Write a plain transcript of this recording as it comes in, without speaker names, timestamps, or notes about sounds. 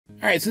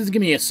Alright, so this is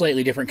going to be a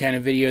slightly different kind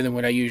of video than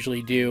what I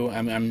usually do.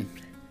 I'm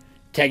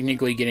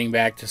technically getting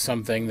back to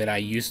something that I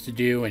used to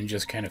do and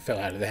just kind of fell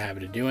out of the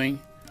habit of doing.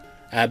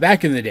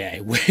 Back in the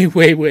day,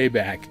 way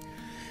back,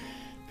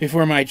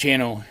 before my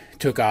channel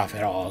took off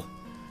at all,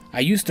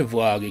 I used to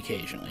vlog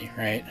occasionally,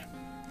 right?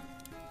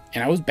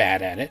 And I was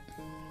bad at it.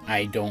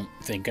 I don't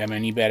think I'm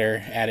any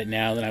better at it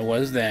now than I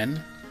was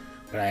then,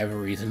 but I have a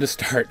reason to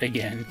start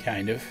again,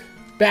 kind of.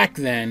 Back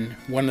then,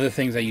 one of the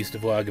things I used to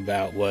vlog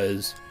about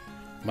was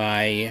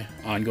my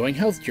ongoing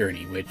health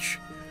journey, which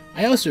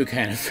I also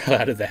kind of fell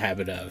out of the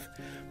habit of.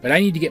 But I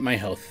need to get my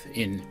health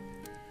in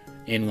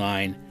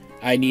line.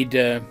 I need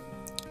to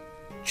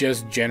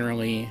just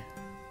generally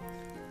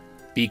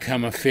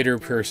become a fitter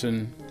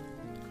person.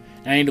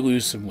 And I need to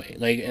lose some weight.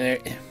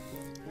 Like,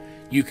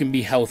 you can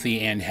be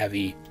healthy and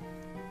heavy,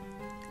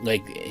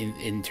 like,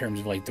 in terms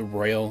of, like, the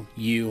royal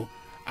you.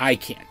 I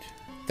can't.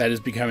 That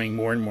is becoming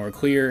more and more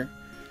clear.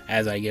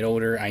 As I get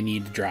older, I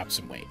need to drop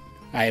some weight.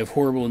 I have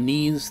horrible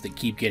knees that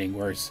keep getting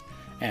worse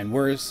and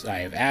worse. I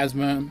have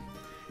asthma,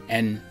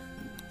 and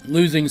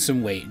losing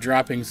some weight,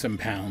 dropping some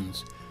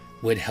pounds,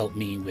 would help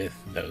me with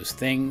those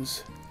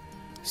things.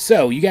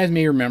 So, you guys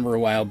may remember a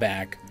while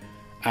back,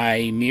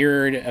 I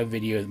mirrored a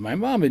video that my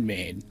mom had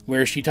made,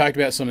 where she talked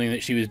about something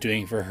that she was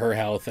doing for her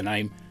health, and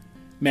I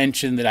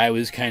mentioned that I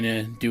was kind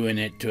of doing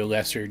it to a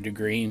lesser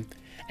degree,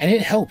 and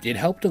it helped. It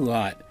helped a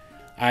lot.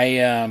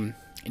 I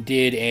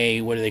did a,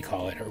 what do they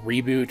call it, a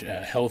reboot,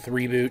 a health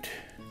reboot,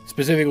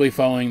 specifically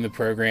following the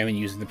program and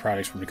using the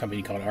products from a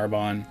company called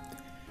Arbonne.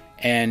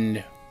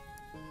 And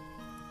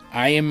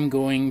I am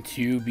going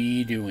to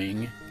be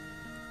doing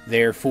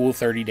their full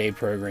 30-day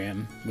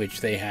program,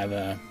 which they have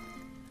a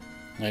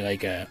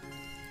like a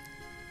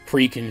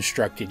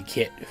pre-constructed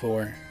kit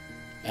for.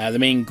 The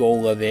main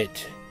goal of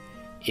it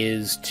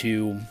is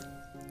to,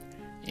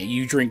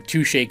 you drink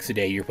 2 shakes a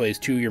day. You replace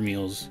 2 of your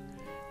meals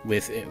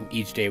with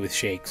each day with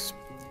shakes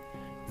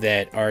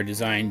that are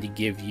designed to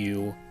give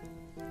you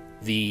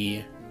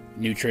the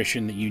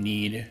nutrition that you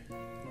need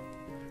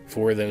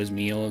for those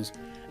meals.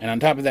 And on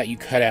top of that, you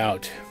cut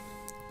out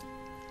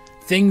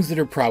things that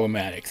are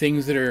problematic,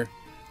 things that are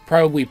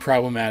probably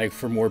problematic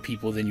for more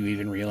people than you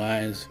even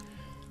realize,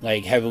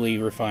 like heavily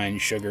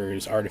refined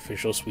sugars,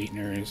 artificial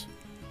sweeteners,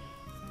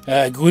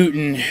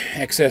 gluten,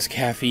 excess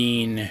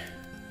caffeine,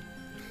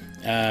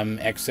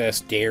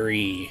 excess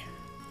dairy,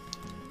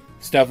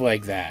 stuff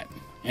like that.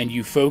 And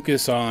you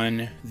focus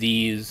on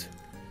these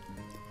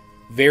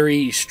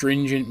very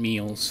stringent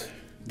meals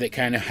that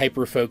kind of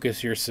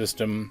hyper-focus your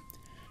system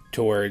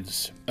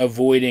towards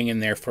avoiding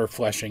and therefore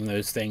flushing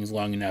those things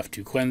long enough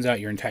to cleanse out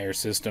your entire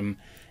system.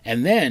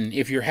 And then,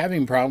 if you're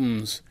having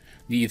problems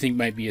that you think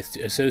might be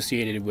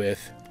associated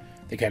with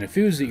the kind of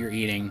foods that you're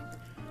eating,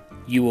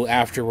 you will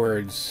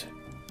afterwards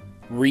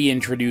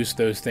reintroduce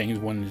those things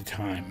one at a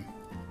time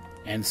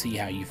and see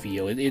how you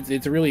feel.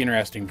 It's a really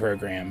interesting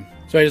program.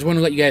 So I just wanted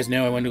to let you guys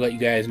know. I wanted to let you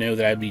guys know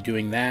that I'd be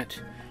doing that.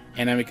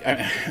 And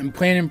I'm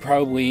planning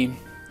probably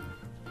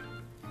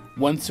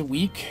once a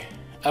week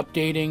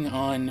updating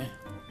on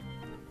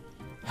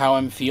how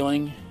I'm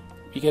feeling.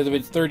 Because if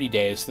it's 30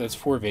 days, so that's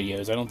 4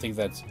 videos. I don't think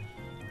that's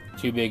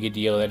too big a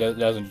deal. That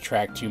doesn't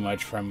detract too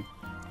much from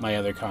my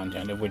other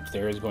content, of which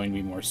there is going to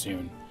be more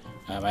soon.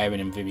 I have an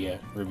Amphibia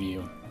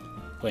review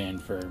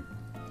planned for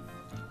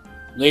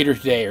later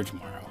today or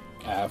tomorrow,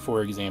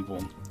 for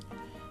example.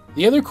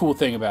 The other cool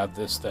thing about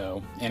this,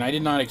 though, and I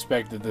did not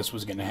expect that this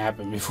was going to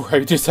happen before I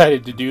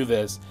decided to do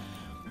this,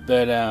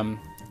 but,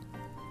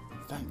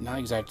 not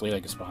exactly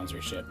like a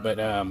sponsorship, but,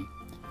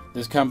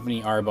 this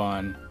company,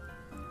 Arbonne,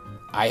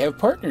 I have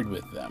partnered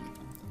with them.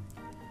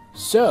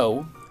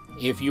 So,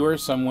 if you are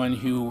someone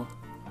who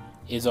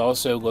is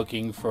also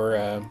looking for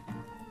a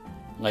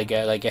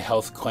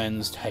health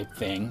cleanse type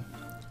thing,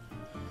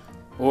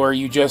 or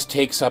you just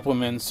take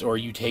supplements, or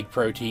you take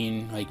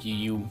protein, like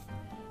you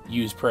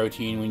use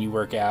protein when you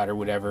work out or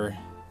whatever,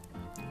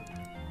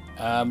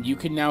 you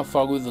can now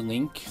follow the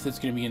link that's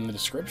going to be in the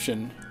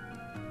description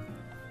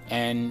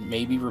and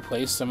maybe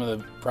replace some of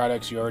the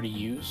products you already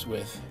use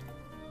with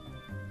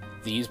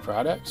these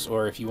products.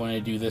 Or if you want to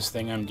do this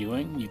thing I'm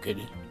doing, you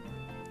could,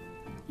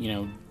 you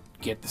know,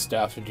 get the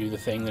stuff to do the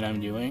thing that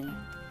I'm doing,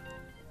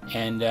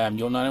 and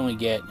you'll not only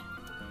get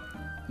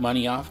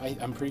money off,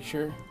 I'm pretty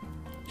sure,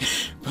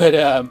 but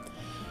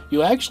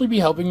you'll actually be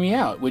helping me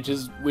out, which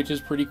is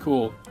pretty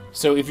cool.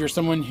 So if you're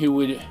someone who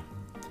would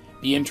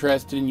be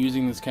interested in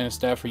using this kind of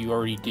stuff, or you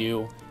already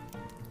do,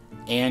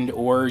 and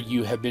or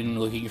you have been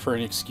looking for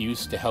an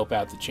excuse to help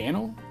out the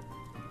channel,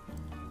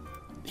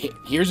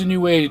 here's a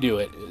new way to do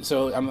it.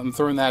 So I'm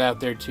throwing that out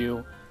there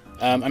too.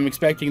 I'm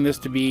expecting this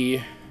to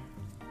be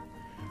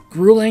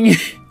grueling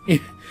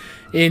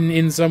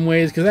in some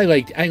ways, because I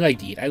like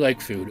to eat. I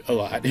like food a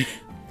lot.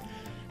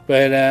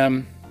 But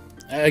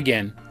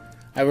again,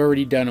 I've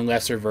already done a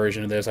lesser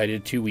version of this. I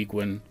did a 2-week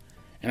one,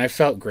 and I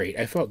felt great.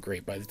 I felt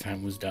great by the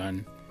time it was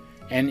done.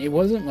 And it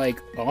wasn't,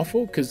 like,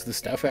 awful, because the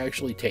stuff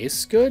actually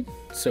tastes good.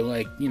 So,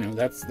 like, you know,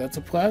 that's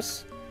a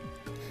plus.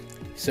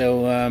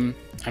 So, I'm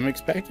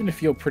expecting to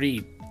feel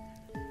pretty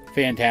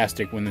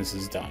fantastic when this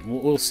is done.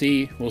 We'll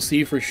see. We'll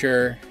see for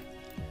sure.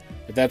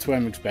 But that's what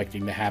I'm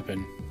expecting to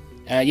happen.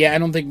 Yeah, I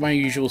don't think my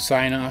usual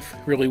sign-off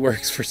really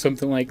works for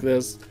something like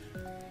this.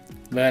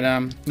 But,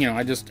 you know,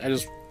 I just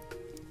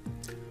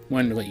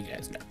wanted to let you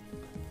guys know.